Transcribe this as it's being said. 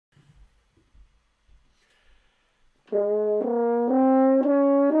Not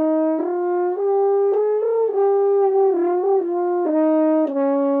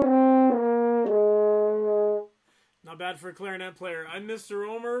bad for a clarinet player. I'm Mr.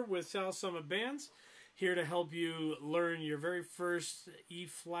 Omer with South Summit Bands, here to help you learn your very first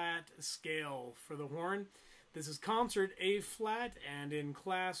E-flat scale for the horn. This is concert A-flat, and in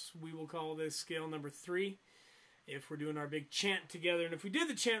class we will call this scale number 3 if we're doing our big chant together. And if we did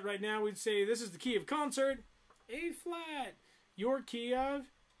the chant right now, we'd say this is the key of concert, A-flat. Your key of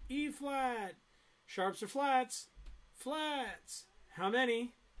E-flat. Sharps or flats? Flats. How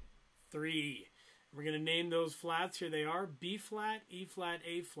many? 3. We're going to name those flats. Here they are. B-flat, E-flat,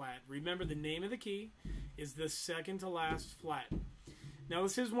 A-flat. Remember, the name of the key is the second to last flat. Now,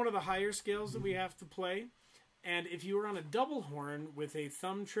 this is one of the higher scales that we have to play. And if you were on a double horn with a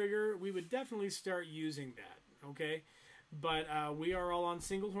thumb trigger, we would definitely start using that, okay? But we are all on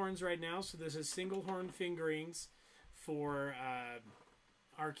single horns right now, so this is single horn fingerings for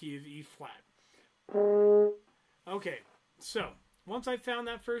our key of E-flat. Okay, so once I found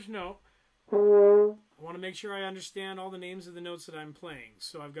that first note, I want to make sure I understand all the names of the notes that I'm playing.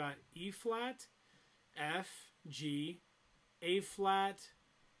 So I've got E-flat, F, G, A-flat,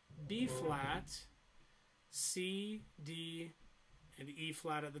 B-flat, C, D, and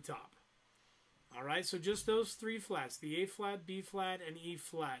E-flat at the top. All right, so just those 3 flats, the A-flat, B-flat, and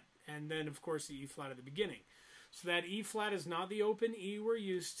E-flat, and then, of course, the E-flat at the beginning. So that E-flat is not the open E we're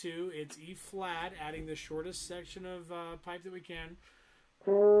used to. It's E-flat, adding the shortest section of pipe that we can.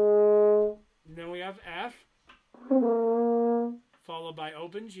 And then we have F, followed by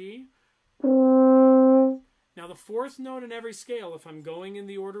open G. Now the 4th note in every scale, if I'm going in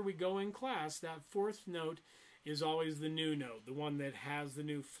the order we go in class, that 4th note is always the new note, the one that has the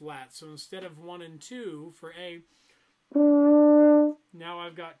new flat. So instead of 1 and 2 for A, now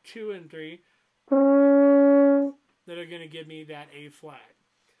I've got 2 and 3 that are going to give me that A flat.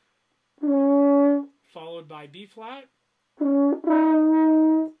 Followed by B flat,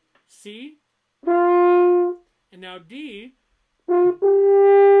 C, and now D.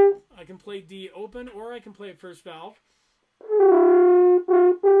 I can play D open, or I can play it first valve.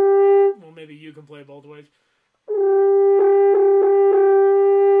 Well, maybe you can play it both ways.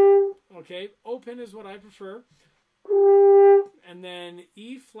 Okay, open is what I prefer. And then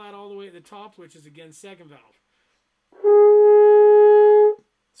E flat all the way at the top, which is again second valve.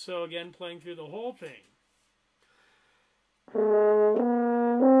 So again, playing through the whole thing.